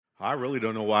I really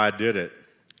don't know why I did it.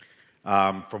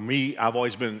 For me, I've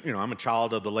always been, I'm a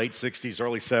child of the late 60s,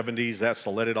 early 70s. That's the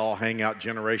let it all hang out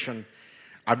generation.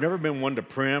 I've never been one to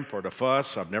primp or to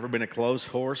fuss. I've never been a clothes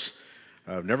horse.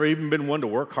 I've never even been one to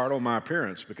work hard on my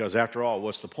appearance because, after all,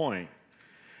 what's the point?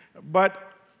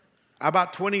 But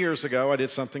about 20 years ago, I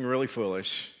did something really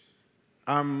foolish.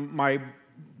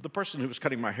 The person who was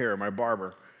cutting my hair, my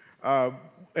barber,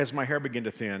 as my hair began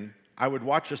to thin, I would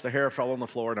watch as the hair fell on the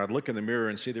floor, and I'd look in the mirror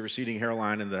and see the receding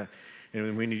hairline, and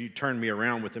when you turned me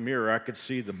around with the mirror, I could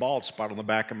see the bald spot on the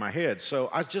back of my head. So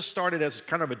I just started as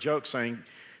kind of a joke saying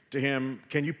to him,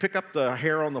 "Can you pick up the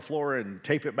hair on the floor and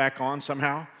tape it back on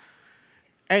somehow?"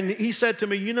 And he said to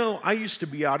me, I used to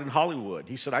be out in Hollywood.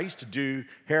 He said, I used to do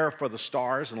hair for the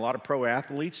stars and a lot of pro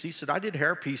athletes. He said, I did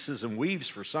hair pieces and weaves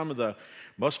for some of the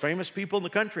most famous people in the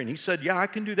country. And he said, yeah, I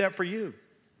can do that for you.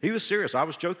 He was serious. I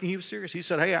was joking. He was serious. He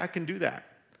said, hey, I can do that.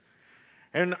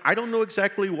 And I don't know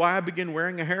exactly why I began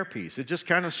wearing a hairpiece. It just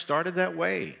kind of started that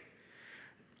way.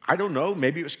 I don't know.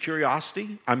 Maybe it was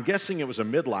curiosity. I'm guessing it was a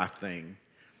midlife thing.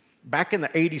 Back in the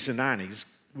 80s and 90s,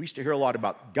 we used to hear a lot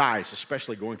about guys,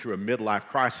 especially going through a midlife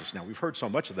crisis. Now, we've heard so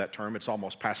much of that term, it's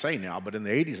almost passé now, but in the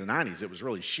 80s and 90s, it was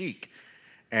really chic.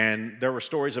 And there were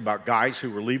stories about guys who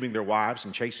were leaving their wives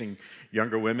and chasing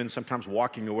younger women, sometimes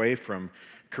walking away from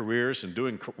careers and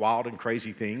doing wild and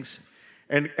crazy things.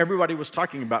 And everybody was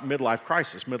talking about midlife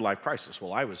crisis.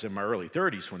 Well, I was in my early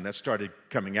 30s when that started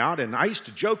coming out, and I used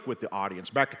to joke with the audience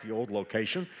back at the old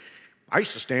location. I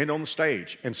used to stand on the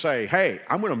stage and say, hey,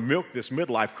 I'm going to milk this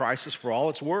midlife crisis for all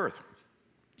it's worth.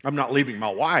 I'm not leaving my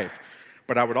wife,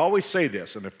 but I would always say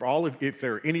this, and if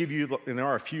there are any of you, and there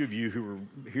are a few of you who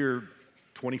were here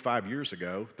 25 years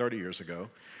ago, 30 years ago,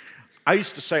 I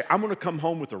used to say, I'm going to come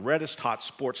home with the reddest hot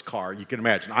sports car you can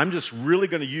imagine. I'm just really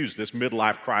going to use this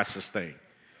midlife crisis thing.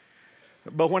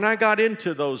 But when I got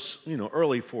into those,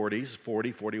 early 40s,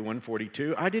 40, 41,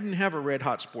 42, I didn't have a red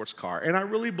hot sports car, and I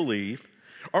really believe,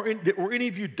 were any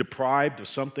of you deprived of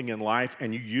something in life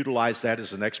and you utilized that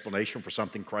as an explanation for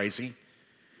something crazy?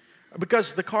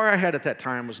 Because the car I had at that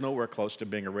time was nowhere close to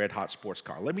being a red-hot sports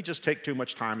car. Let me just take too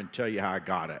much time and tell you how I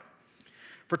got it.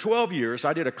 For 12 years,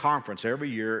 I did a conference every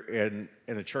year in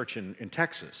a church in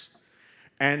Texas.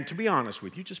 And to be honest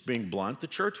with you, just being blunt, the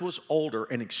church was older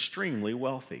and extremely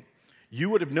wealthy. You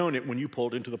would have known it when you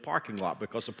pulled into the parking lot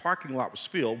because the parking lot was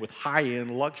filled with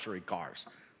high-end luxury cars.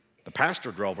 The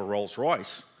pastor drove a Rolls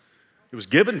Royce. It was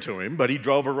given to him, but he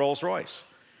drove a Rolls Royce.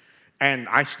 And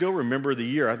I still remember the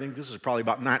year, I think this is probably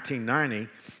about 1990,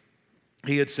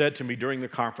 he had said to me during the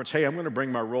conference, hey, I'm going to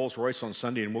bring my Rolls Royce on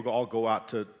Sunday and we'll all go out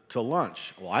to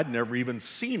lunch. Well, I'd never even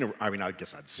seen I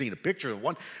guess I'd seen a picture of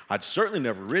one. I'd certainly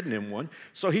never ridden in one.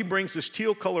 So he brings this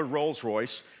teal-colored Rolls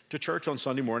Royce to church on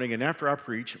Sunday morning, and after I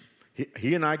preach,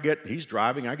 he's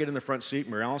driving, I get in the front seat,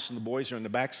 Mary Alice and the boys are in the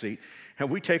back seat, and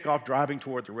we take off driving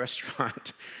toward the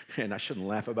restaurant. And I shouldn't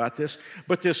laugh about this,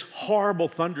 but this horrible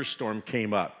thunderstorm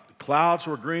came up. The clouds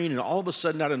were green, and all of a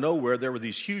sudden, out of nowhere, there were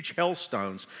these huge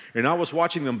hailstones. And I was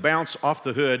watching them bounce off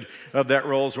the hood of that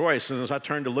Rolls Royce. And as I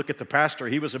turned to look at the pastor,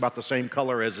 he was about the same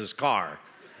color as his car.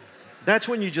 That's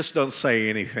when you just don't say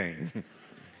anything.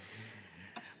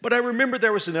 But I remember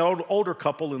there was an older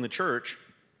couple in the church.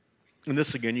 And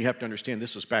this, again, you have to understand,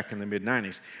 this was back in the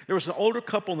mid-90s. There was an older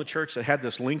couple in the church that had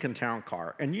this Lincoln Town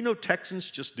Car. And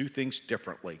Texans just do things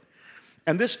differently.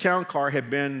 And this town car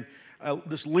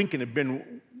this Lincoln had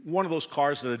been one of those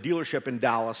cars that a dealership in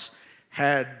Dallas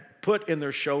had put in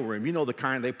their showroom. The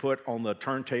kind they put on the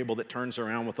turntable that turns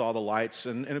around with all the lights.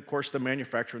 And of course, the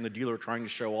manufacturer and the dealer are trying to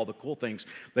show all the cool things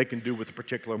they can do with a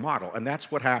particular model. And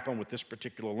that's what happened with this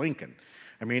particular Lincoln.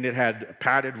 It had a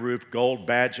padded roof, gold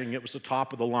badging. It was the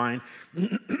top of the line.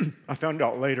 I found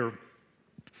out later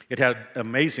it had an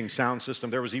amazing sound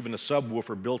system. There was even a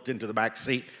subwoofer built into the back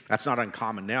seat. That's not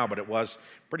uncommon now, but it was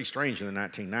pretty strange in the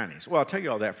 1990s. Well, I'll tell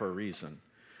you all that for a reason.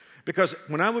 Because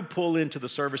when I would pull into the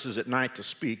services at night to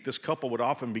speak, this couple would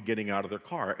often be getting out of their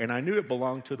car. And I knew it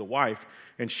belonged to the wife,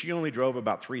 and she only drove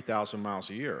about 3,000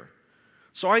 miles a year.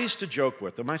 So I used to joke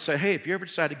with them. I say, hey, if you ever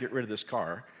decide to get rid of this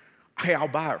car, hey, I'll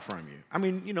buy it from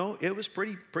you. It was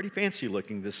pretty fancy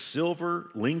looking, this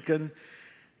silver Lincoln,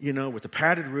 with the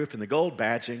padded roof and the gold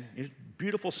badging,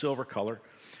 beautiful silver color.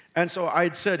 And so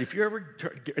I'd said, if you ever,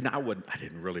 and I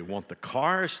didn't really want the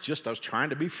car, it's just I was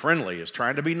trying to be friendly, I was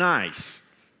trying to be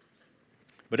nice.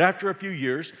 But after a few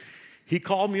years, he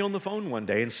called me on the phone one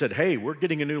day and said, hey, we're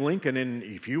getting a new Lincoln, and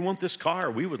if you want this car,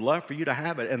 we would love for you to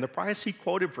have it. And the price he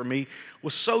quoted for me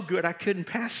was so good, I couldn't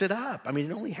pass it up.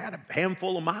 It only had a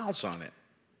handful of miles on it.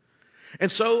 And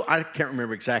so I can't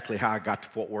remember exactly how I got to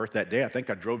Fort Worth that day. I think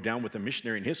I drove down with a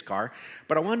missionary in his car,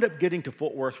 but I wound up getting to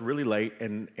Fort Worth really late,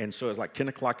 and so it was like 10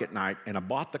 o'clock at night, and I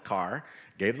bought the car,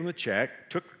 gave them the check,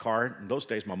 took the car. In those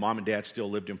days, my mom and dad still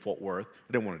lived in Fort Worth.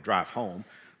 I didn't want to drive home,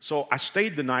 so I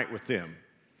stayed the night with them.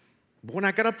 But when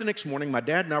I got up the next morning, my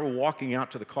dad and I were walking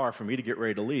out to the car for me to get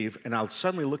ready to leave, and I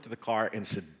suddenly looked at the car and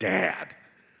said, "Dad,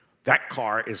 that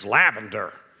car is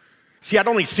lavender." See, I'd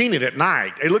only seen it at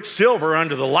night. It looked silver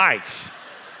under the lights.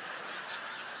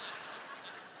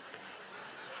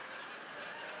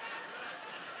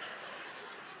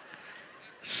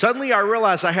 Suddenly, I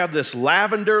realized I have this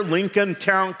lavender Lincoln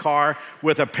Town Car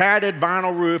with a padded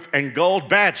vinyl roof and gold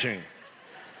badging.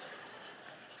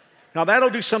 Now, that'll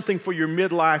do something for your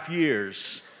midlife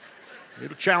years.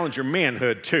 It'll challenge your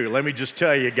manhood, too, let me just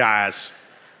tell you guys.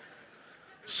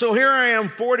 So here I am,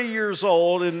 40 years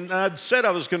old, and I'd said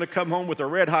I was going to come home with a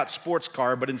red-hot sports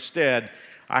car, but instead,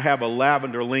 I have a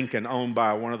lavender Lincoln owned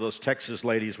by one of those Texas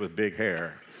ladies with big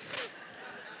hair.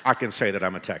 I can say that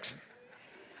I'm a Texan.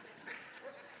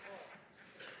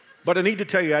 But I need to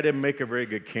tell you, I didn't make a very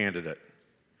good candidate.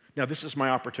 Now, this is my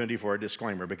opportunity for a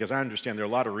disclaimer, because I understand there are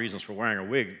a lot of reasons for wearing a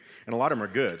wig, and a lot of them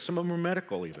are good. Some of them are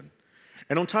medical, even.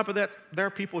 And on top of that, there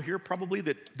are people here probably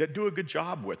that do a good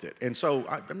job with it. And so,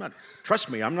 trust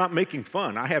me, I'm not making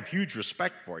fun. I have huge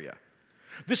respect for you.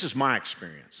 This is my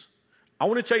experience. I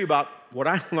want to tell you about what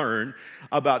I learned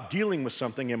about dealing with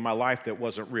something in my life that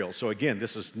wasn't real. So again,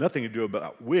 this has nothing to do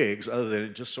about wigs, other than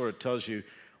it just sort of tells you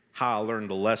how I learned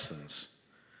the lessons.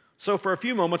 So for a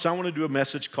few moments, I want to do a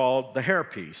message called The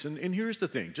Hairpiece. And here's the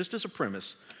thing, just as a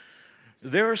premise,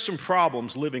 there are some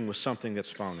problems living with something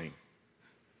that's phony.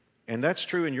 And that's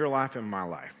true in your life and my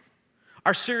life.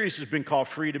 Our series has been called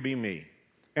Free to Be Me.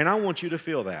 And I want you to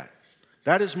feel that.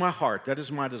 That is my heart. That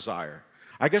is my desire.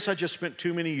 I guess I just spent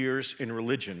too many years in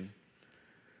religion,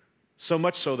 so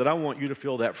much so that I want you to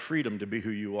feel that freedom to be who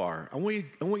you are. I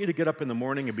want you to get up in the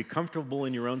morning and be comfortable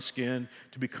in your own skin,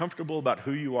 to be comfortable about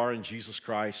who you are in Jesus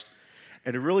Christ,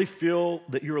 and to really feel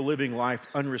that you're living life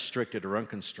unrestricted or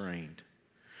unconstrained.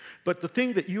 But the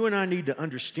thing that you and I need to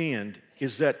understand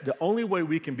is that the only way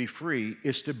we can be free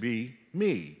is to be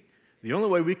me. The only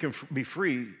way we can be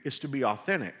free is to be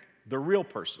authentic, the real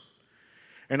person.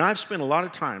 And I've spent a lot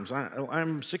of times,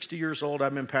 I'm 60 years old,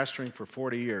 I've been pastoring for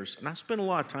 40 years, and I spend a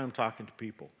lot of time talking to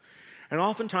people. And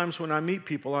oftentimes when I meet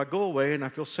people, I go away and I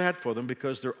feel sad for them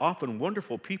because they're often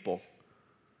wonderful people,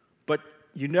 but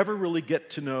you never really get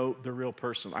to know the real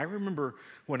person. I remember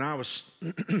when I was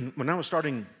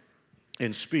starting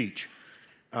in speech,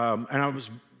 and I was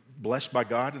blessed by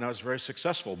God and I was very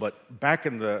successful, but back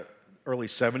in the early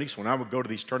 70s, when I would go to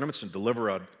these tournaments and deliver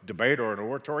a debate or an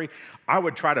oratory, I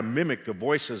would try to mimic the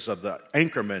voices of the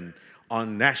anchorman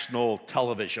on national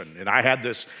television. And I had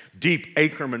this deep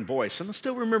anchorman voice. And I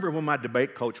still remember when my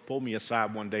debate coach pulled me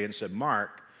aside one day and said,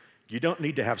 "Mark, you don't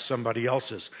need to have somebody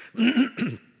else's,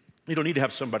 you don't need to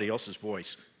have somebody else's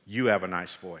voice. You have a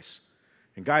nice voice."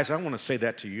 And guys, I want to say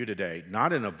that to you today,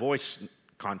 not in a voice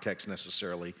context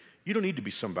necessarily. You don't need to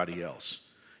be somebody else.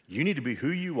 You need to be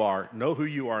who you are, know who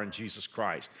you are in Jesus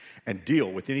Christ, and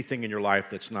deal with anything in your life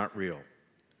that's not real.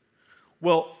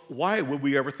 Well, why would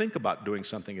we ever think about doing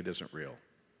something that isn't real?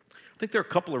 I think there are a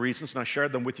couple of reasons, and I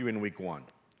shared them with you in week 1.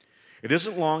 It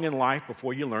isn't long in life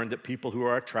before you learn that people who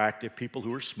are attractive, people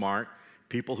who are smart,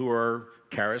 people who are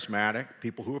charismatic,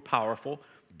 people who are powerful,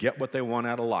 get what they want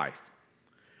out of life.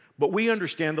 But we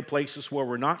understand the places where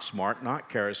we're not smart, not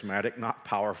charismatic, not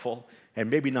powerful, and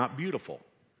maybe not beautiful.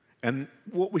 And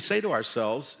what we say to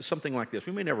ourselves is something like this.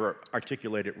 We may never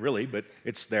articulate it really, but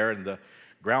it's there in the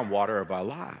groundwater of our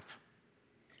life.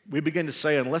 We begin to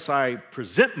say, unless I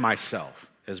present myself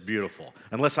as beautiful,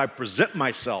 unless I present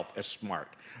myself as smart,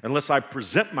 unless I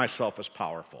present myself as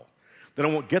powerful, then I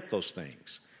won't get those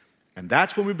things. And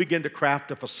that's when we begin to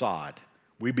craft a facade.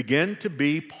 We begin to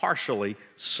be partially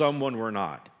someone we're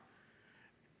not.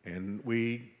 And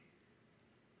we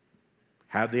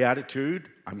have the attitude,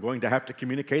 I'm going to have to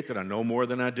communicate that I know more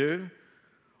than I do,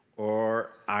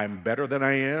 or I'm better than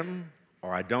I am,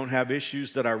 or I don't have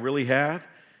issues that I really have.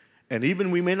 And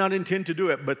even we may not intend to do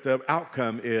it, but the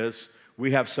outcome is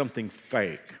we have something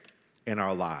fake in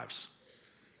our lives.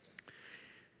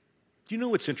 Do you know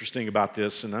what's interesting about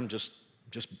this? And I'm just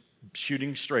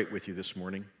shooting straight with you this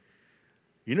morning.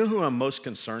 You know who I'm most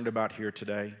concerned about here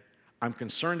today? I'm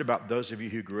concerned about those of you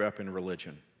who grew up in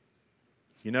religion.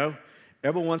 You know,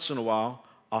 every once in a while,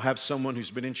 I'll have someone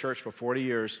who's been in church for 40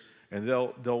 years, and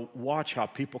they'll watch how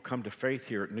people come to faith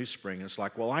here at New Spring. And it's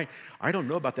like, well, I don't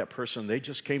know about that person. They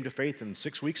just came to faith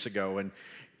 6 weeks ago. And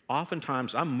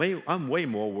oftentimes, I'm way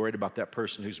more worried about that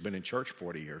person who's been in church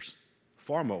 40 years,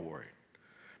 far more worried.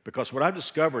 Because what I've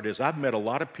discovered is I've met a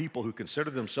lot of people who consider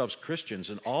themselves Christians,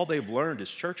 and all they've learned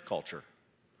is church culture.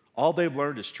 All they've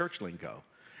learned is church lingo.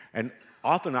 And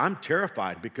often I'm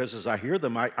terrified because as I hear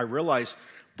them, I realize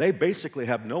they basically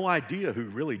have no idea who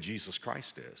really Jesus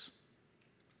Christ is.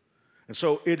 And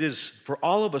so it is for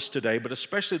all of us today, but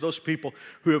especially those people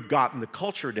who have gotten the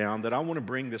culture down, that I want to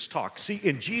bring this talk. See,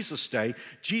 in Jesus' day,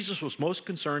 Jesus was most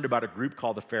concerned about a group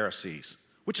called the Pharisees,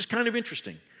 which is kind of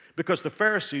interesting because the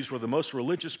Pharisees were the most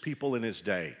religious people in his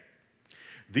day.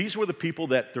 These were the people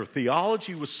that their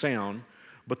theology was sound,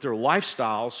 but their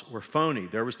lifestyles were phony.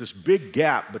 There was this big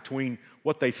gap between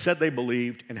what they said they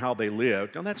believed and how they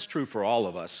lived. Now, that's true for all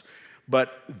of us.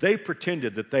 But they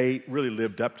pretended that they really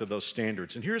lived up to those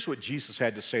standards. And here's what Jesus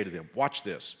had to say to them. Watch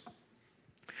this.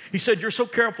 He said, "You're so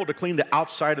careful to clean the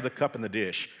outside of the cup and the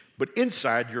dish, but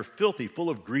inside you're filthy, full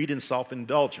of greed and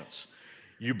self-indulgence.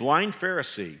 You blind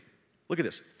Pharisee." Look at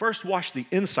this. "First wash the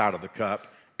inside of the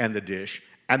cup and the dish,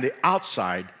 and the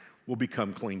outside will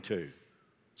become clean too."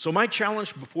 So my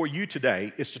challenge before you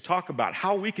today is to talk about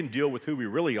how we can deal with who we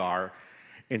really are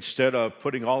instead of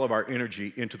putting all of our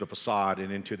energy into the facade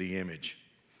and into the image.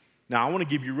 Now, I want to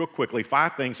give you real quickly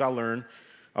 5 things I learned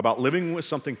about living with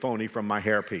something phony from my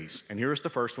hairpiece. And here's the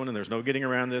first one, and there's no getting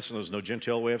around this, and there's no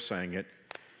genteel way of saying it.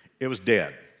 It was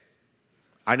dead.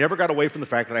 I never got away from the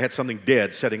fact that I had something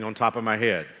dead sitting on top of my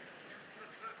head.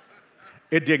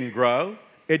 It didn't grow.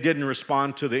 It didn't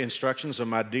respond to the instructions of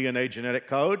my DNA genetic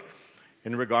code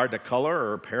in regard to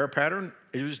color or hair pattern.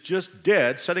 It was just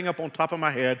dead, sitting up on top of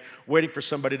my head, waiting for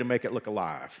somebody to make it look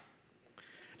alive.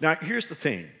 Now, here's the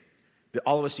thing that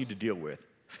all of us need to deal with.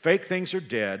 Fake things are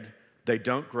dead. They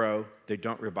don't grow. They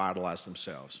don't revitalize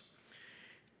themselves.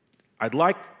 I'd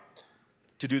like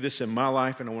to do this in my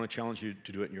life, and I want to challenge you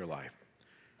to do it in your life.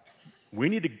 We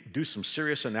need to do some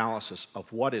serious analysis of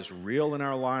what is real in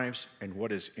our lives and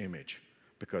what is image.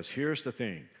 Because here's the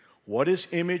thing. What is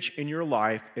image in your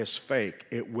life is fake.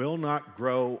 It will not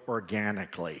grow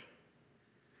organically.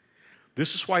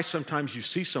 This is why sometimes you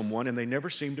see someone and they never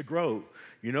seem to grow.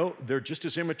 You know, they're just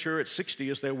as immature at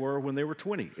 60 as they were when they were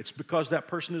 20. It's because that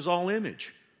person is all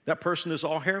image. That person is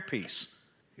all hairpiece.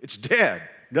 It's dead.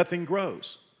 Nothing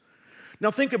grows.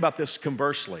 Now think about this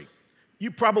conversely.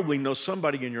 You probably know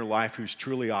somebody in your life who's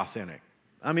truly authentic.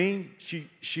 I mean,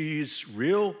 she's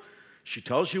real. She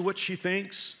tells you what she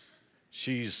thinks.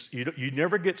 You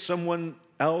never get someone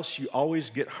else, you always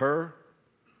get her.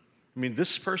 I mean,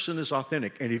 this person is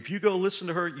authentic. And if you go listen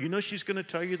to her, you know she's going to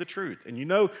tell you the truth. And you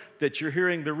know that you're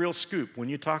hearing the real scoop when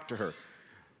you talk to her.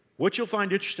 What you'll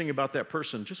find interesting about that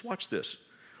person, just watch this.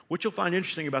 What you'll find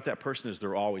interesting about that person is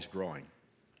they're always growing.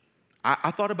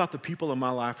 I thought about the people in my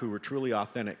life who were truly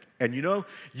authentic. And you know,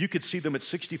 you could see them at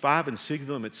 65 and see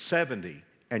them at 70.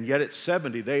 And yet at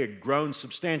 70, they had grown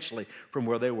substantially from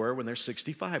where they were when they're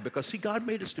 65. Because, see, God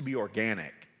made us to be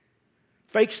organic.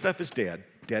 Fake stuff is dead.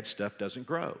 Dead stuff doesn't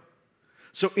grow.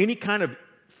 So any kind of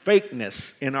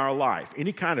fakeness in our life,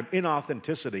 any kind of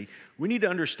inauthenticity, we need to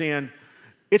understand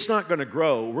it's not going to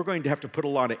grow. We're going to have to put a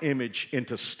lot of image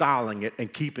into styling it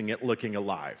and keeping it looking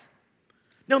alive.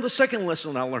 Now, the second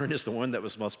lesson I learned is the one that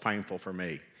was most painful for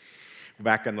me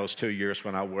back in those 2 years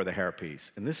when I wore the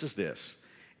hairpiece. And this is this.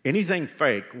 Anything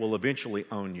fake will eventually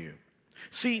own you.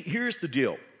 See, here's the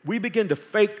deal. We begin to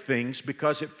fake things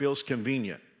because it feels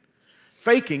convenient.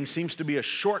 Faking seems to be a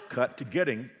shortcut to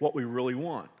getting what we really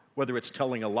want, whether it's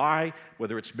telling a lie,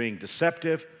 whether it's being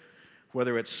deceptive,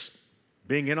 whether it's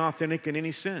being inauthentic in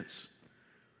any sense.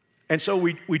 And so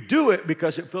we do it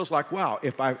because it feels like, wow,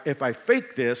 if I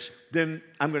fake this, then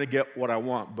I'm going to get what I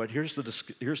want. But here's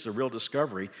the real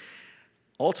discovery.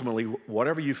 Ultimately,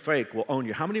 whatever you fake will own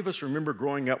you. How many of us remember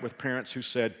growing up with parents who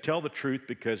said, tell the truth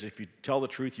because if you tell the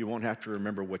truth, you won't have to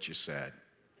remember what you said?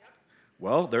 Yep.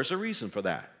 Well, there's a reason for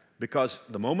that. Because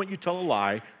the moment you tell a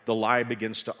lie, the lie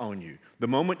begins to own you. The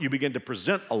moment you begin to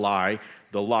present a lie,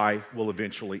 the lie will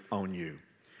eventually own you.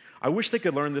 I wish they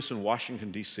could learn this in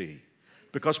Washington, D.C.,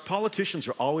 because politicians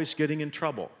are always getting in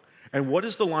trouble. And what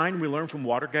is the line we learned from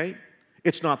Watergate?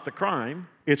 It's not the crime,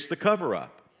 it's the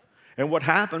cover-up. And what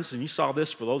happens, and you saw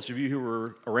this for those of you who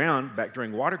were around back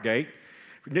during Watergate,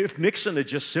 if Nixon had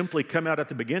just simply come out at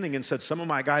the beginning and said, some of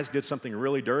my guys did something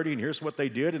really dirty, and here's what they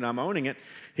did, and I'm owning it,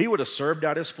 he would have served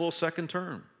out his full second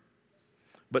term.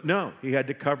 But no, he had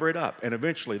to cover it up, and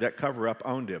eventually that cover-up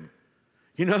owned him.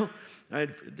 You know,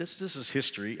 this is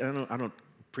history. I don't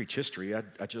preach history,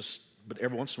 but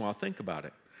every once in a while I think about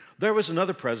it. There was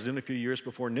another president a few years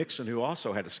before Nixon who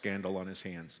also had a scandal on his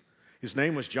hands. His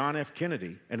name was John F.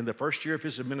 Kennedy, and in the first year of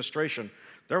his administration,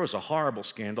 there was a horrible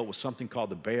scandal with something called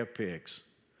the Bay of Pigs.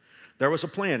 There was a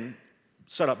plan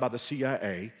set up by the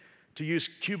CIA to use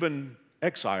Cuban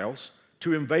exiles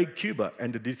to invade Cuba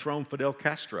and to dethrone Fidel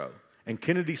Castro. And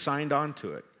Kennedy signed on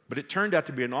to it. But it turned out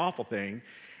to be an awful thing.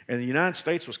 And the United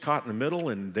States was caught in the middle,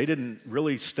 and they didn't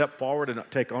really step forward and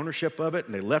take ownership of it.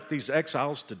 And they left these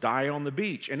exiles to die on the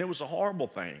beach. And it was a horrible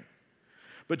thing.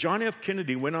 But John F.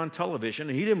 Kennedy went on television,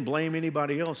 and he didn't blame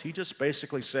anybody else. He just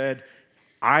basically said,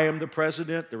 I am the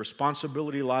president. The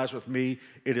responsibility lies with me.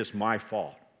 It is my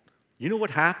fault. You know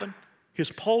what happened?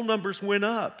 His poll numbers went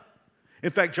up.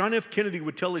 In fact, John F. Kennedy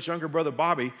would tell his younger brother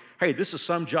Bobby, hey, this is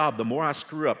some job. The more I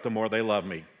screw up, the more they love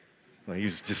me. Well, he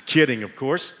was just kidding, of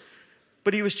course.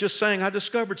 But he was just saying, I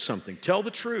discovered something. Tell the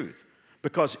truth,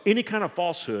 because any kind of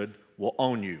falsehood will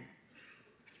own you.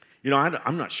 You know,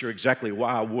 I'm not sure exactly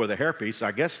why I wore the hairpiece.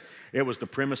 I guess it was the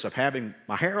premise of having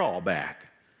my hair all back.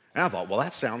 And I thought, well,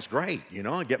 that sounds great, you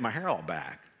know, and get my hair all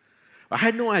back. I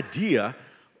had no idea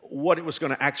what it was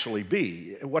going to actually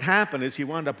be. What happened is he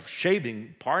wound up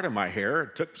shaving part of my hair,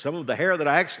 took some of the hair that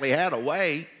I actually had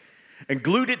away, and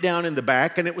glued it down in the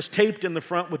back, and it was taped in the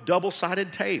front with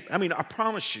double-sided tape. I mean, I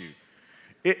promise you,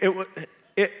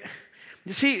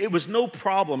 you see, it was no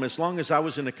problem as long as I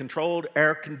was in a controlled,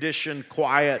 air-conditioned,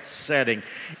 quiet setting.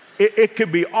 It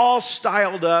could be all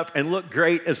styled up and look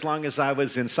great as long as I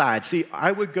was inside. See,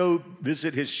 I would go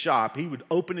visit his shop. He would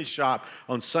open his shop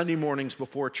on Sunday mornings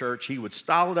before church. He would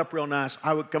style it up real nice.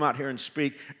 I would come out here and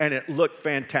speak, and it looked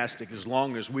fantastic as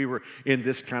long as we were in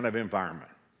this kind of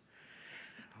environment.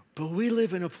 But we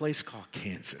live in a place called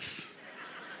Kansas.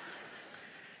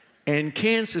 And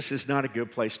Kansas is not a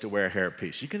good place to wear a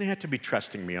hairpiece. You're going to have to be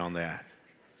trusting me on that.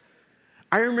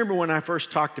 I remember when I first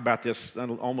talked about this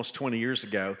almost 20 years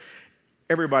ago,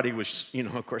 everybody was, you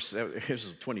know, of course, this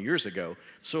was 20 years ago.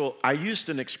 So I used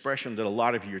an expression that a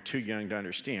lot of you are too young to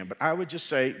understand. But I would just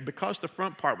say, because the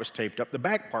front part was taped up, the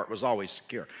back part was always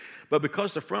secure. But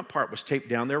because the front part was taped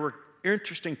down, there were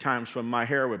interesting times when my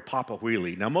hair would pop a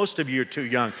wheelie. Now, most of you are too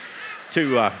young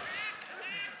to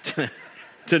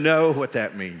know what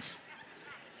that means.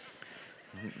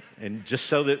 And just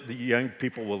so that the young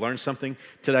people will learn something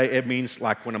today, it means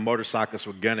like when a motorcyclist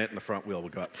would gun it and the front wheel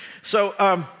would go up. So,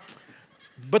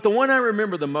 but the one I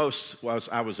remember the most was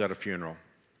I was at a funeral.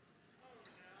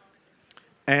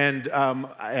 And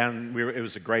it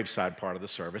was a graveside part of the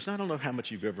service. And I don't know how much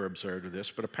you've ever observed of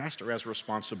this, but a pastor has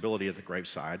responsibility at the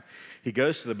graveside. He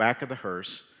goes to the back of the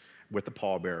hearse with the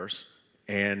pallbearers,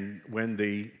 and when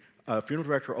the funeral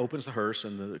director opens the hearse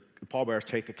and the pallbearers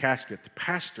take the casket, the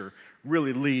pastor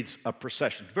really leads a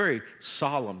procession. Very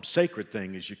solemn, sacred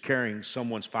thing as you're carrying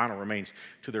someone's final remains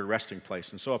to their resting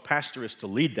place. And so a pastor is to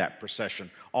lead that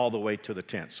procession all the way to the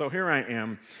tent. So here I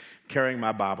am carrying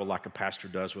my Bible like a pastor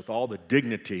does with all the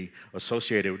dignity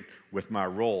associated with my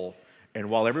role. And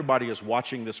while everybody is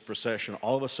watching this procession,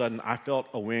 all of a sudden I felt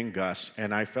a wind gust,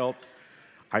 and I felt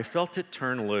it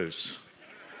turn loose.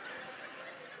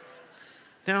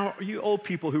 Now, you old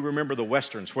people who remember the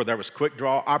Westerns where there was quick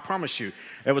draw, I promise you,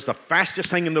 it was the fastest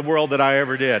thing in the world that I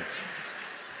ever did.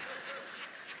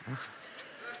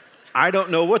 I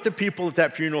don't know what the people at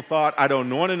that funeral thought. I don't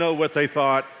want to know what they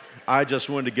thought. I just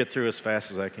wanted to get through as fast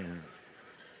as I can.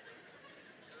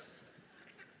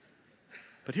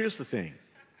 But here's the thing.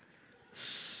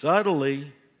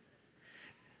 Subtly,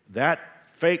 that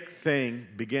fake thing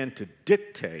began to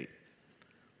dictate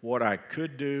what I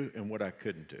could do and what I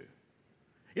couldn't do.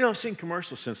 You know, I've seen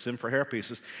commercials since then for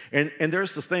hairpieces, and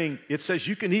there's this thing, it says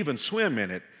you can even swim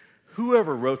in it.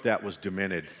 Whoever wrote that was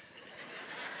demented.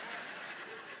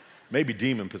 Maybe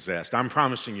demon-possessed, I'm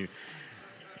promising you.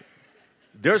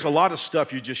 There's a lot of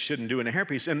stuff you just shouldn't do in a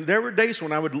hairpiece, and there were days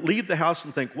when I would leave the house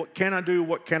and think, what can I do,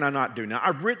 what can I not do? Now,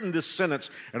 I've written this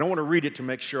sentence, and I want to read it to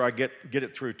make sure I get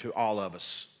it through to all of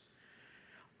us.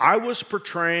 I was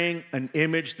portraying an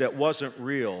image that wasn't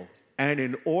real, and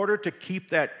in order to keep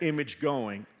that image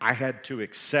going, I had to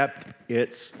accept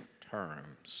its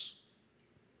terms.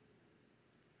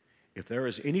 If there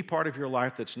is any part of your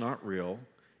life that's not real,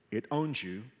 it owns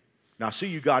you. Now, see,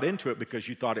 you got into it because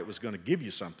you thought it was going to give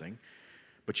you something,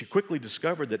 but you quickly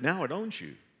discovered that now it owns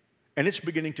you. And it's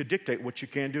beginning to dictate what you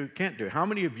can do and can't do. How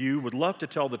many of you would love to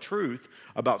tell the truth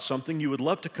about something? You would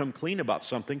love to come clean about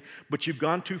something, but you've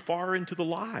gone too far into the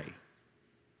lie.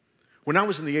 When I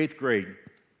was in the 8th grade,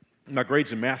 my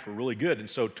grades in math were really good, and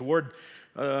so toward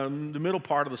the middle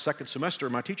part of the second semester,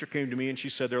 my teacher came to me and she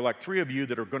said, there are like 3 of you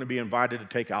that are going to be invited to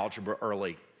take algebra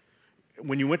early.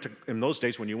 In those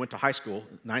days, when you went to high school,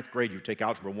 9th grade, you take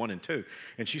algebra 1 and 2.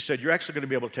 And she said, you're actually going to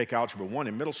be able to take algebra 1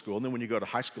 in middle school, and then when you go to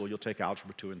high school, you'll take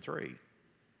algebra 2 and 3.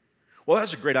 Well, that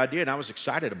was a great idea, and I was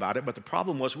excited about it, but the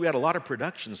problem was we had a lot of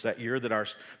productions that year that our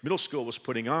middle school was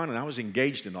putting on, and I was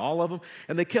engaged in all of them,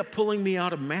 and they kept pulling me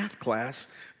out of math class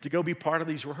to go be part of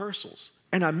these rehearsals,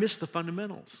 and I missed the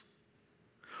fundamentals.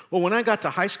 Well, when I got to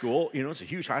high school, it's a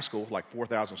huge high school, like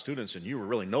 4,000 students, and you were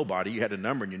really nobody. You had a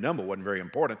number, and your number wasn't very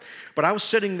important. But I was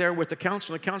sitting there with the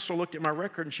counselor, and the counselor looked at my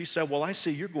record, and she said, well, I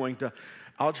see you're going to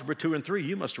Algebra 2 and 3.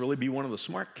 You must really be one of the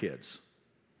smart kids.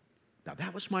 Now,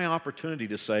 that was my opportunity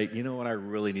to say, you know what, I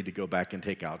really need to go back and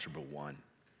take Algebra 1.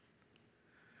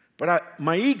 But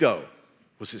my ego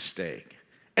was at stake.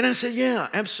 And I said, yeah,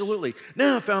 absolutely.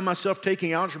 Now I found myself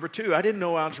taking Algebra 2. I didn't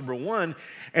know Algebra 1.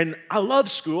 And I love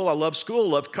school. I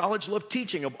love college, love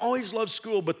teaching. I've always loved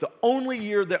school. But the only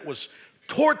year that was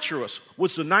torturous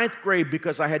was the 9th grade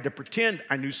because I had to pretend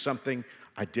I knew something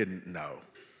I didn't know.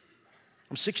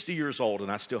 I'm 60 years old, and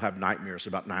I still have nightmares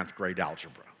about 9th grade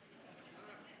algebra.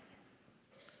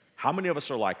 How many of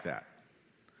us are like that?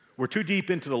 We're too deep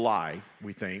into the lie,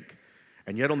 we think,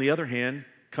 and yet on the other hand,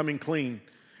 coming clean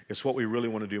is what we really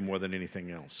want to do more than anything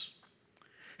else.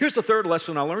 Here's the third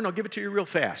lesson I learned. I'll give it to you real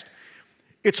fast.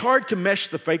 It's hard to mesh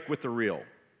the fake with the real.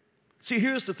 See,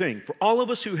 here's the thing. For all of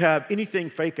us who have anything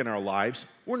fake in our lives,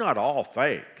 we're not all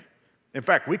fake. In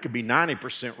fact, we could be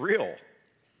 90% real.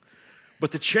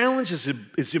 But the challenge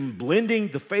is in blending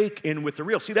the fake in with the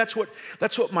real. See, that's what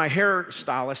my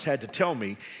hairstylist had to tell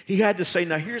me. He had to say,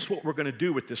 now here's what we're going to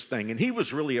do with this thing. And he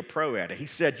was really a pro at it. He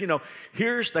said,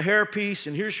 here's the hairpiece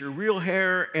and here's your real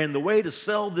hair. And the way to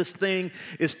sell this thing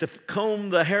is to comb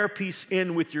the hairpiece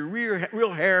in with your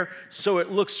real hair so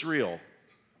it looks real.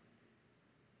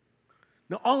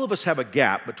 Now, all of us have a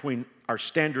gap between our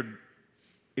standard,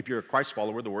 if you're a Christ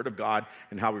follower, the Word of God,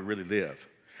 and how we really live.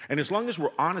 And as long as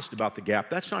we're honest about the gap,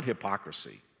 that's not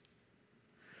hypocrisy.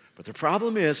 But the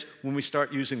problem is when we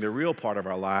start using the real part of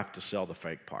our life to sell the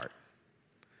fake part.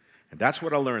 And that's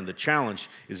what I learned. The challenge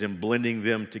is in blending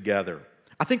them together.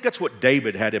 I think that's what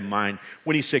David had in mind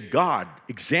when he said, God,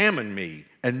 examine me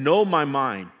and know my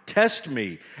mind. Test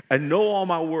me and know all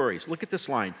my worries. Look at this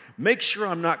line. Make sure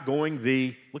I'm not going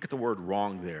look at the word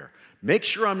wrong there. Make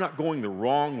sure I'm not going the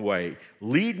wrong way.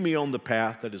 Lead me on the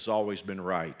path that has always been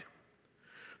right.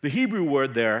 The Hebrew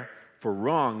word there for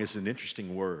wrong is an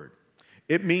interesting word.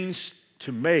 It means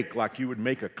to make like you would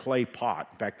make a clay pot.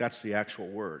 In fact, that's the actual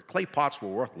word. Clay pots were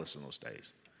worthless in those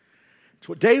days. So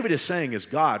what David is saying is,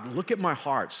 God, look at my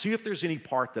heart. See if there's any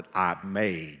part that I've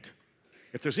made.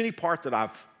 If there's any part that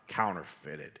I've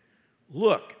counterfeited.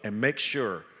 Look and make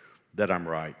sure that I'm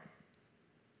right.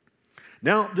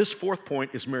 Now, this fourth point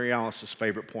is Mary Alice's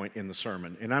favorite point in the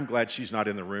sermon, and I'm glad she's not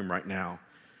in the room right now.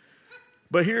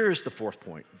 But here's the fourth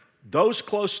point. Those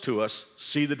close to us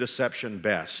see the deception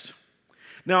best.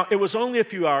 Now, it was only a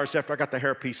few hours after I got the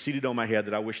hairpiece seated on my head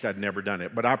that I wished I'd never done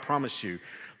it. But I promise you,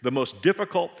 the most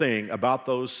difficult thing about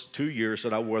those 2 years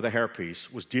that I wore the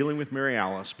hairpiece was dealing with Mary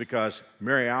Alice because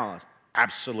Mary Alice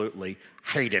absolutely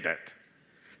hated it.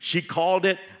 She called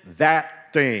it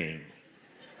that thing.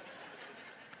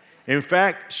 In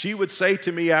fact, she would say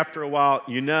to me after a while,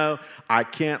 I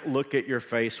can't look at your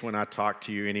face when I talk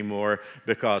to you anymore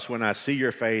because when I see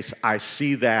your face, I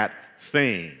see that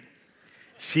thing.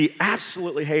 She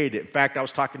absolutely hated it. In fact, I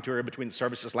was talking to her between the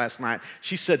services last night.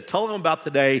 She said, tell them about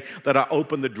the day that I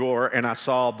opened the drawer and I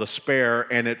saw the spare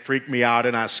and it freaked me out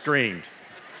and I screamed.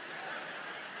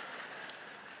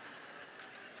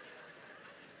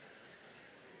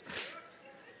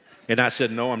 And I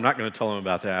said, no, I'm not going to tell them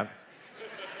about that.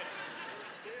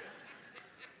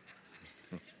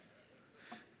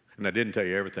 And I didn't tell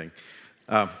you everything.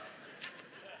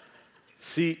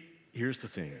 See, here's the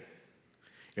thing.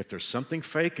 If there's something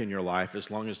fake in your life,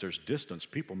 as long as there's distance,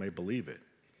 people may believe it.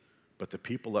 But the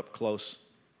people up close,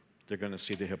 they're going to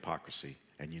see the hypocrisy.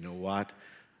 And you know what?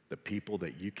 The people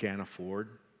that you can't afford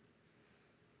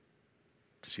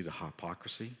to see the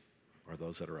hypocrisy are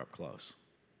those that are up close.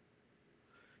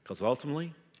 Because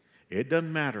ultimately, it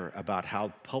doesn't matter about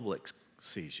how public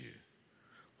sees you.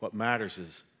 What matters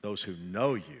is those who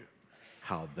know you,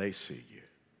 how they see you.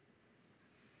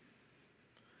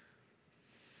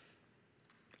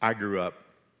 I grew up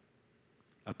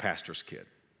a pastor's kid.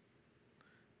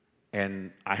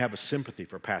 And I have a sympathy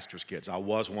for pastor's kids. I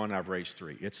was one, I've raised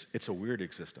 3. It's a weird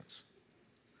existence.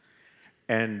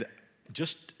 And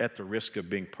just at the risk of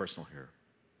being personal here,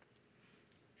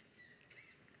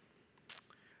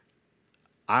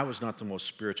 I was not the most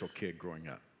spiritual kid growing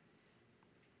up.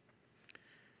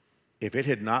 If it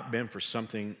had not been for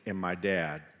something in my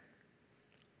dad,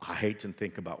 I hate to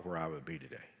think about where I would be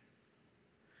today.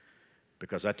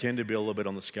 Because I tend to be a little bit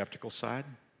on the skeptical side.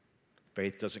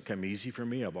 Faith doesn't come easy for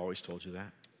me. I've always told you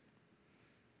that.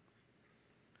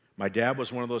 My dad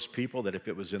was one of those people that if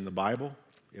it was in the Bible,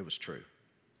 it was true.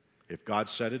 If God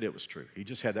said it, it was true. He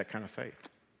just had that kind of faith.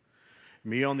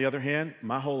 Me, on the other hand,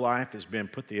 my whole life has been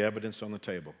put the evidence on the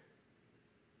table.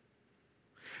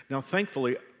 Now,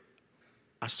 thankfully,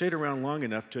 I stayed around long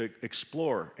enough to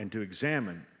explore and to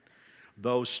examine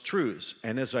those truths.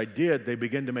 And as I did, they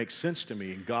began to make sense to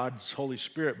me, and God's Holy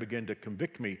Spirit began to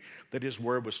convict me that His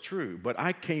word was true. But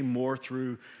I came more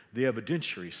through the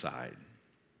evidentiary side.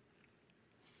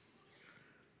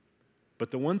 But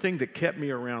the one thing that kept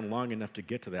me around long enough to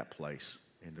get to that place,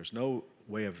 and there's no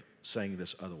way of saying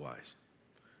this otherwise,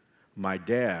 my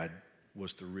dad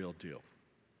was the real deal.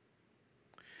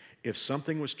 If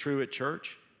something was true at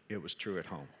church, it was true at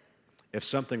home. If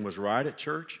something was right at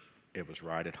church, it was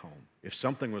right at home. If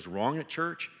something was wrong at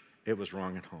church, it was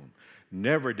wrong at home.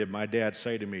 Never did my dad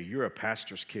say to me, "You're a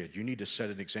pastor's kid. You need to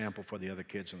set an example for the other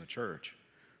kids in the church."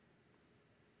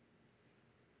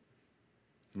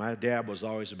 My dad was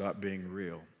always about being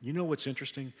real. You know what's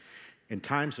interesting? In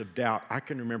times of doubt, I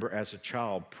can remember as a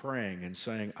child praying and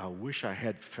saying, "I wish I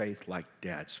had faith like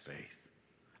Dad's faith."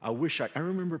 I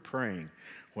remember praying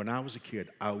when I was a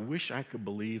kid, "I wish I could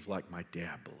believe like my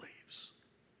dad believes."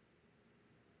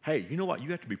 Hey, you know what?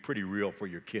 You have to be pretty real for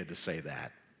your kid to say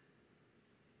that.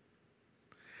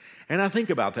 And I think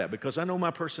about that because I know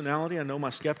my personality, I know my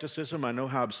skepticism, I know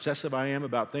how obsessive I am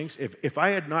about things. If I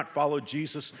had not followed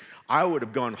Jesus, I would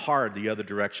have gone hard the other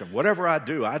direction. Whatever I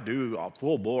do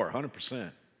full bore,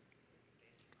 100%.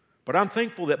 But I'm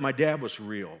thankful that my dad was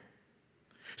real.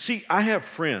 See, I have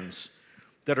friends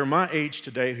that are my age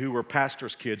today who were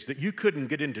pastors' kids that you couldn't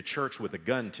get into church with a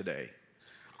gun today.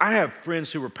 I have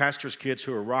friends who were pastors' kids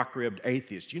who are rock-ribbed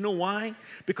atheists. You know why?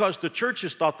 Because the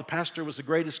churches thought the pastor was the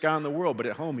greatest guy in the world, but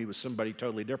at home he was somebody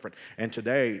totally different. And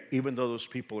today, even though those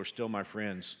people are still my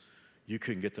friends, you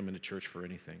couldn't get them into church for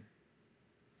anything.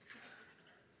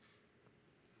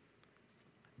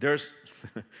 There's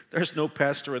no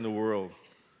pastor in the world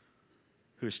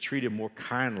who is treated more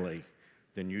kindly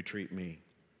than you treat me.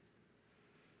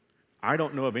 I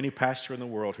don't know of any pastor in the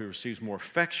world who receives more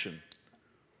affection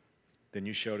than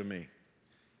you show to me.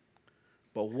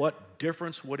 But what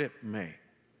difference would it make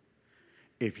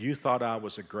if you thought I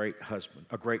was a great husband,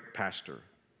 a great pastor,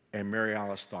 and Mary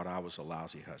Alice thought I was a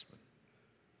lousy husband?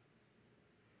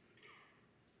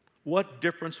 What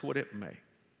difference would it make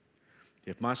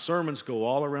if my sermons go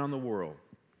all around the world,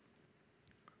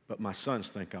 but my sons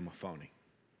think I'm a phony?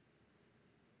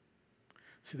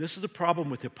 See, this is the problem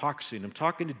with hypocrisy, and I'm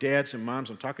talking to dads and moms,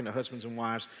 I'm talking to husbands and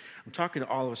wives, I'm talking to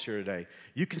all of us here today.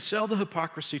 You can sell the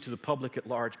hypocrisy to the public at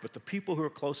large, but the people who are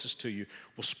closest to you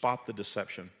will spot the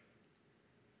deception.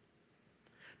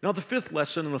 Now, the fifth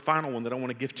lesson and the final one that I want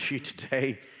to give to you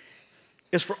today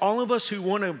is for all of us who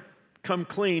want to come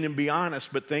clean and be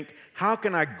honest, but think, how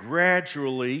can I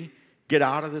gradually get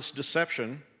out of this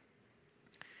deception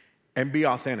and be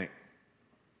authentic?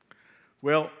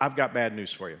 Well, I've got bad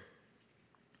news for you.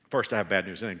 First, I have bad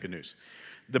news and then good news.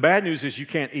 The bad news is you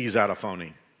can't ease out of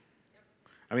phony.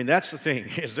 I mean, that's the thing,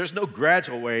 is there's no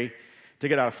gradual way to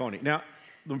get out of phony. Now,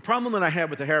 the problem that I had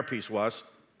with the hairpiece was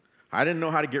I didn't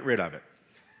know how to get rid of it.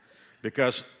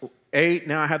 Because,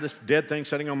 now I have this dead thing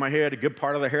sitting on my head. A good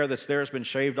part of the hair that's there has been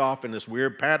shaved off in this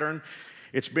weird pattern.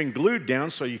 It's been glued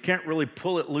down, so you can't really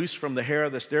pull it loose from the hair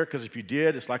that's there, because if you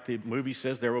did, it's like the movie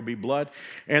says, there will be blood.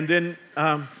 And then,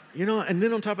 and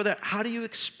then on top of that, how do you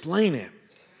explain it?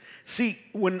 See,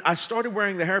 when I started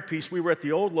wearing the hairpiece, we were at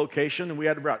the old location, and we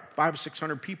had about 500 or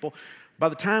 600 people. By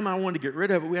the time I wanted to get rid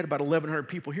of it, we had about 1,100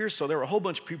 people here, so there were a whole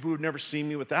bunch of people who had never seen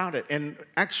me without it. And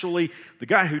actually, the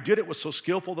guy who did it was so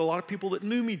skillful that a lot of people that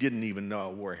knew me didn't even know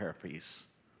I wore a hairpiece.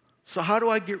 So how do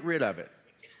I get rid of it?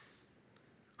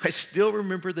 I still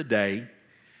remember the day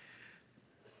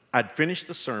I'd finished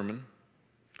the sermon,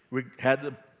 we had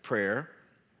the prayer,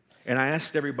 and I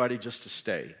asked everybody just to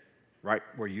stay right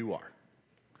where you are.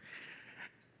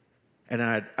 And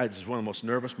I was one of the most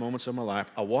nervous moments of my life.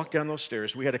 I walked down those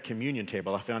stairs. We had a communion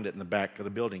table. I found it in the back of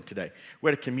the building today. We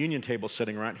had a communion table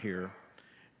sitting right here.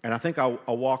 And I think I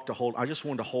just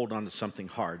wanted to hold on to something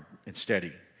hard and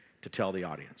steady to tell the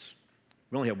audience.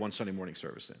 We only had one Sunday morning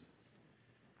service then.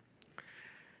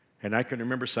 And I can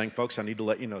remember saying, folks, I need to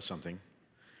let you know something.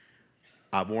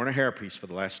 I've worn a hairpiece for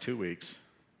the last 2 weeks.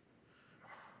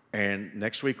 And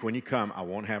next week when you come, I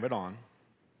won't have it on.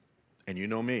 And you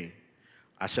know me.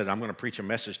 I said, I'm going to preach a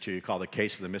message to you called The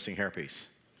Case of the Missing Hairpiece.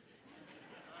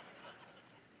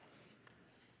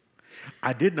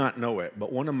 I did not know it,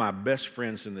 but one of my best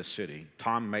friends in this city,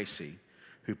 Tom Macy,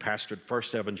 who pastored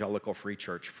First Evangelical Free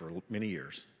Church for many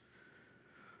years,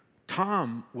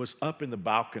 Tom was up in the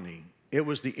balcony. It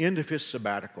was the end of his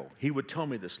sabbatical. He would tell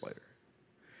me this later.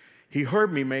 he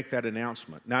heard me make that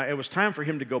announcement. Now, it was time for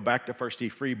him to go back to First Eat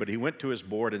Free, but he went to his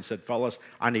board and said, fellas,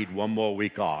 I need one more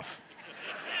week off.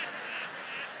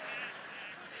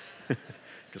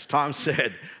 Because Tom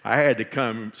said, I had to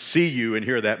come see you and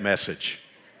hear that message.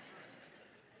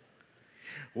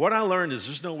 What I learned is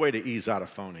there's no way to ease out of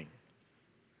phoning.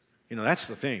 You know, that's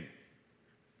the thing.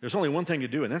 There's only one thing to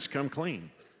do, and that's come clean.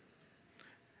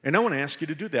 And I want to ask you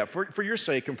to do that for your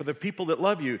sake and for the people that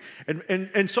love you,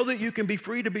 and so that you can be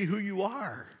free to be who you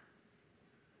are.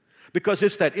 Because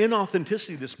it's that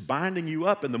inauthenticity that's binding you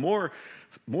up, and the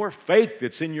more fake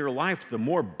that's in your life, the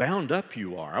more bound up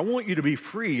you are. I want you to be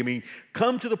free. I mean,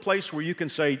 come to the place where you can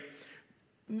say,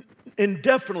 and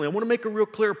definitely, I want to make a real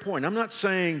clear point. I'm not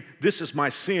saying this is my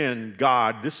sin,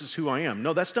 God, this is who I am.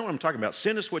 No, that's not what I'm talking about.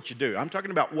 Sin is what you do. I'm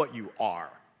talking about what you are.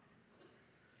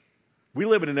 We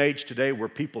live in an age today where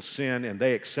people sin and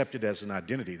they accept it as an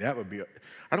identity.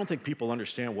 I don't think people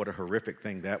understand what a horrific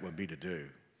thing that would be to do.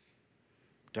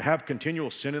 To have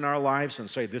continual sin in our lives and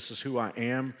say, this is who I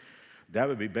am, that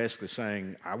would be basically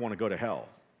saying, I want to go to hell.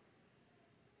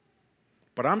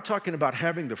 But I'm talking about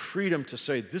having the freedom to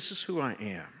say, this is who I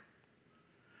am.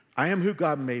 I am who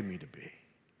God made me to be.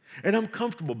 And I'm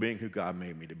comfortable being who God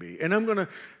made me to be. And I'm going to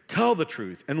tell the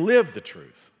truth and live the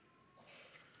truth.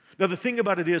 Now, the thing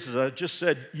about it is, as I just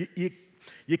said,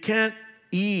 you can't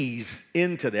ease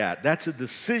into that. That's a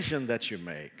decision that you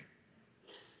make.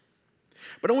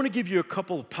 But I want to give you a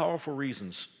couple of powerful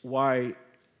reasons why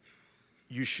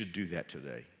you should do that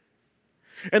today.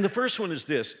 And the first one is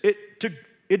this.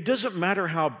 It doesn't matter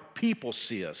how people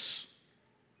see us.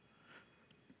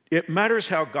 It matters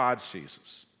how God sees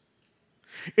us.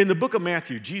 In the book of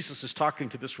Matthew, Jesus is talking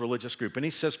to this religious group, and he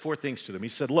says 4 things to them. He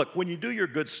said, look, when you do your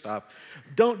good stuff,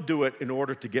 don't do it in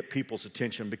order to get people's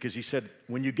attention, because he said,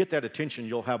 when you get that attention,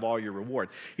 you'll have all your reward.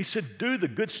 He said, do the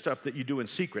good stuff that you do in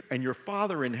secret, and your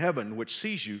Father in heaven, which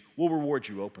sees you, will reward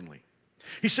you openly.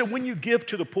 He said, when you give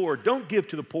to the poor, don't give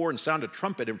to the poor and sound a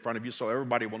trumpet in front of you so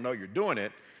everybody will know you're doing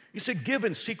it. He said, give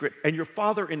in secret, and your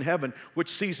Father in heaven, which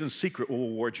sees in secret, will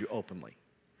reward you openly.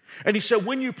 And he said,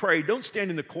 when you pray, don't stand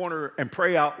in the corner and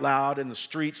pray out loud in the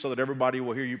street so that everybody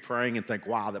will hear you praying and think,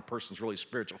 wow, that person's really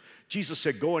spiritual. Jesus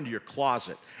said, go into your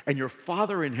closet, and your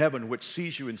Father in heaven, which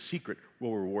sees you in secret,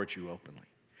 will reward you openly.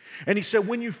 And he said,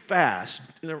 when you fast,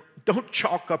 don't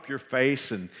chalk up your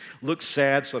face and look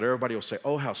sad so that everybody will say,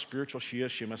 oh, how spiritual she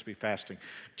is, she must be fasting.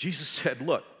 Jesus said,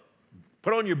 look,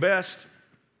 put on your best,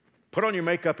 put on your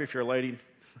makeup if you're a lady.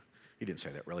 He didn't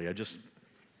say that really, I just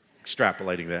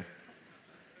extrapolating that.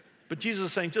 But Jesus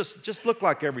is saying, just look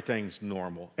like everything's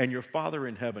normal, and your Father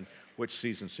in heaven, which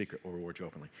sees in secret, will reward you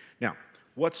openly. Now,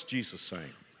 what's Jesus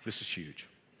saying? This is huge.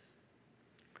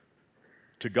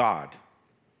 To God,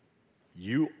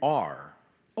 you are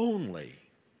only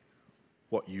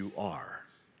what you are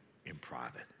in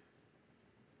private.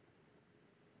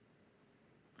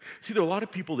 See, there are a lot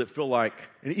of people that feel like,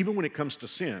 and even when it comes to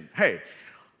sin, hey,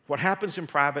 what happens in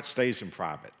private stays in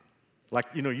private. Like,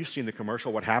 you've seen the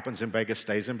commercial, what happens in Vegas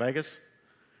stays in Vegas.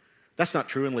 That's not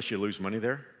true unless you lose money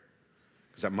there,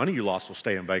 because that money you lost will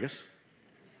stay in Vegas.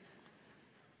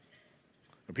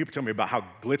 And people tell me about how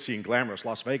glitzy and glamorous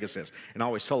Las Vegas is, and I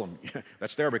always tell them,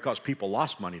 that's there because people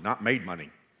lost money, not made money.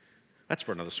 That's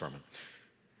for another sermon.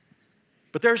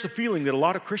 But there's the feeling that a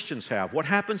lot of Christians have. What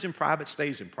happens in private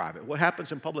stays in private. What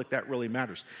happens in public, that really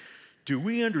matters. Do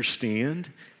we understand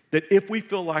that if we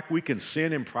feel like we can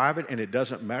sin in private and it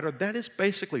doesn't matter, that is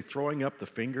basically throwing up the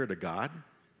finger to God?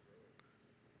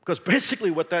 Because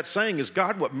basically what that's saying is,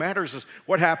 God, what matters is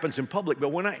what happens in public. But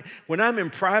when I'm in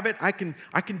private, I can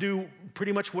do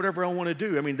pretty much whatever I want to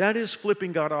do. I mean, that is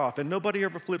flipping God off, and nobody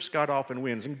ever flips God off and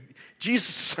wins. And Jesus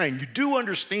is saying, you do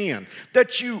understand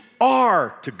that you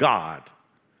are to God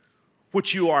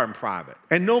what you are in private,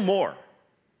 and no more.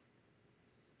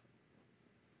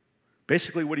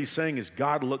 Basically, what he's saying is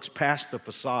God looks past the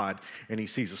facade and he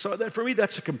sees us. So for me,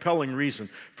 that's a compelling reason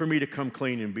for me to come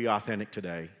clean and be authentic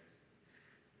today.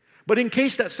 But in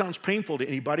case that sounds painful to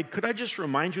anybody, could I just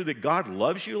remind you that God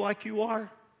loves you like you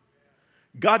are?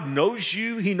 God knows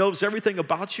you. He knows everything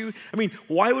about you. I mean,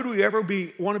 why would we ever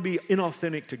want to be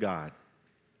inauthentic to God?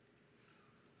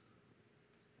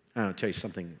 I'm going to tell you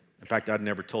something. In fact, I'd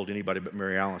never told anybody but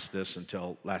Mary Alice this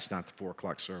until last night at the 4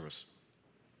 o'clock service.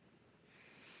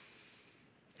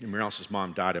 Mary Alice's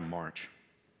mom died in March.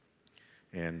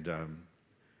 And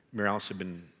Mary Alice had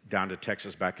been down to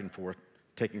Texas back and forth,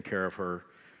 taking care of her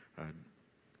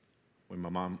when my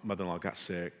mother-in-law got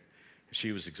sick.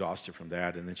 She was exhausted from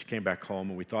that. And then she came back home,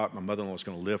 and we thought my mother-in-law was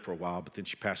going to live for a while, but then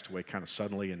she passed away kind of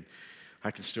suddenly. And I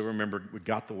can still remember we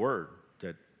got the word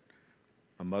that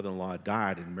my mother-in-law had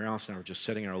died, and Mary Alice and I were just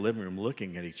sitting in our living room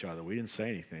looking at each other. We didn't say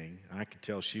anything. I could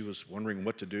tell she was wondering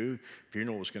what to do.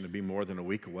 Funeral was going to be more than a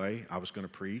week away. I was going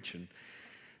to preach, and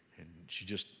she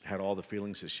just had all the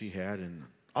feelings that she had. And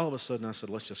all of a sudden, I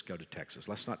said, let's just go to Texas.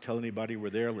 Let's not tell anybody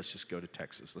we're there. Let's just go to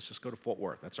Texas. Let's just go to Fort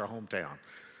Worth. That's our hometown.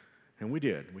 And we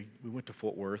did. We went to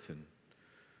Fort Worth and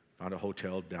found a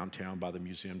hotel downtown by the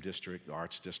museum district, the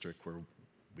arts district, where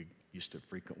we used to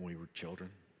frequent when we were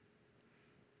children.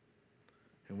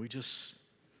 And we just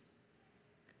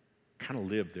kind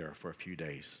of lived there for a few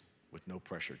days with no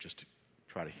pressure, just to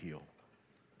try to heal.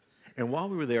 And while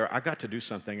we were there, I got to do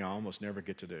something I almost never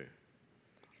get to do.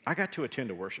 I got to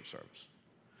attend a worship service.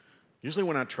 Usually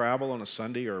when I travel on a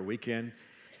Sunday or a weekend,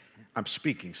 I'm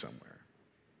speaking somewhere.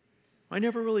 I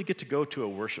never really get to go to a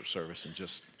worship service and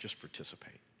just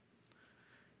participate.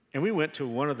 And we went to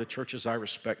one of the churches I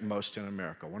respect most in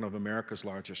America, one of America's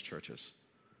largest churches.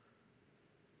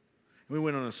 We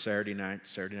went on a Saturday night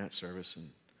service, and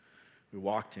we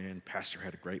walked in. Pastor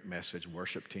had a great message.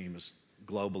 Worship team is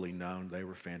globally known. They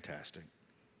were fantastic.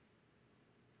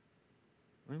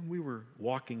 And we were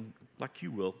walking, like you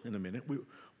will in a minute, we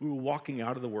were walking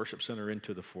out of the worship center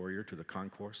into the foyer, to the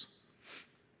concourse.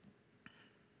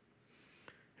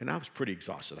 And I was pretty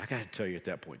exhausted. I got to tell you at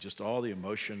that point, just all the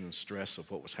emotion and stress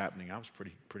of what was happening, I was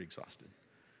pretty exhausted.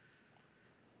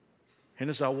 And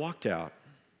as I walked out,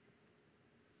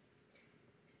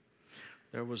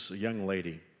 there was a young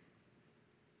lady.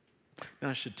 And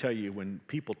I should tell you, when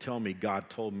people tell me God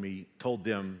told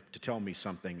them to tell me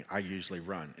something, I usually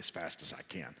run as fast as I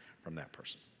can from that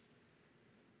person.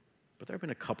 But there have been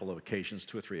a couple of occasions,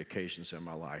 2 or 3 occasions in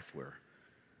my life where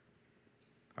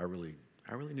I really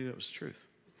knew it was truth.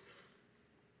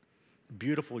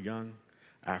 Beautiful young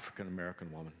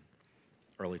African-American woman,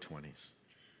 early 20s.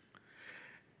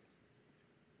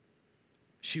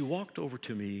 She walked over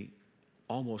to me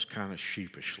almost kind of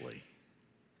sheepishly.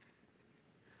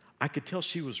 I could tell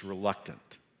she was reluctant.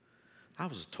 I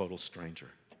was a total stranger.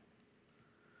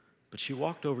 But she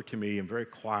walked over to me and very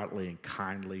quietly and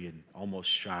kindly and almost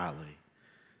shyly,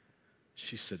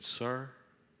 she said, "Sir,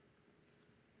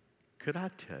 could I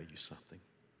tell you something?"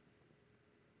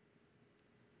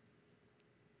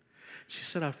 She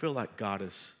said, "I feel like God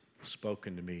has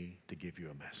spoken to me to give you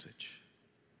a message."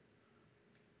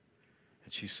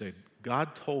 And she said,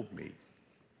 "God told me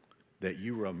that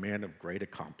you were a man of great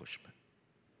accomplishment.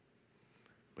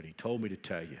 But he told me to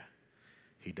tell you,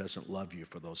 he doesn't love you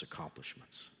for those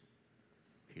accomplishments.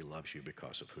 He loves you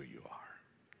because of who you are."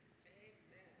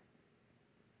 Amen.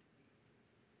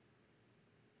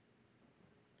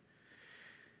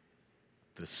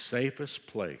 The safest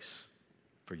place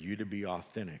for you to be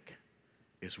authentic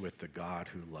is with the God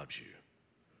who loves you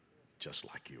just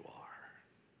like you are.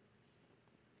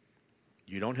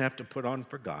 You don't have to put on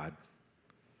for God.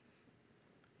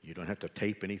 You don't have to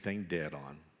tape anything dead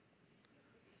on.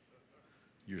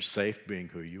 You're safe being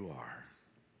who you are.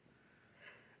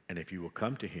 And if you will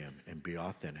come to him and be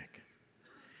authentic,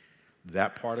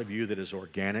 that part of you that is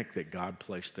organic, that God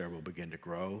placed there, will begin to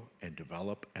grow and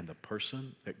develop, and the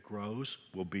person that grows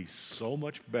will be so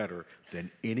much better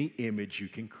than any image you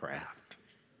can craft.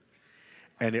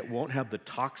 And it won't have the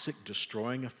toxic,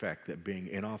 destroying effect that being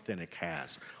inauthentic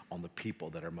has on the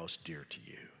people that are most dear to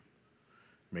you.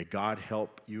 May God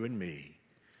help you and me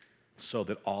so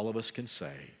that all of us can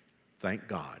say, "Thank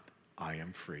God, I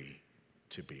am free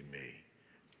to be me."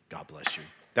 God bless you.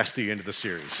 That's the end of the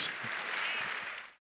series.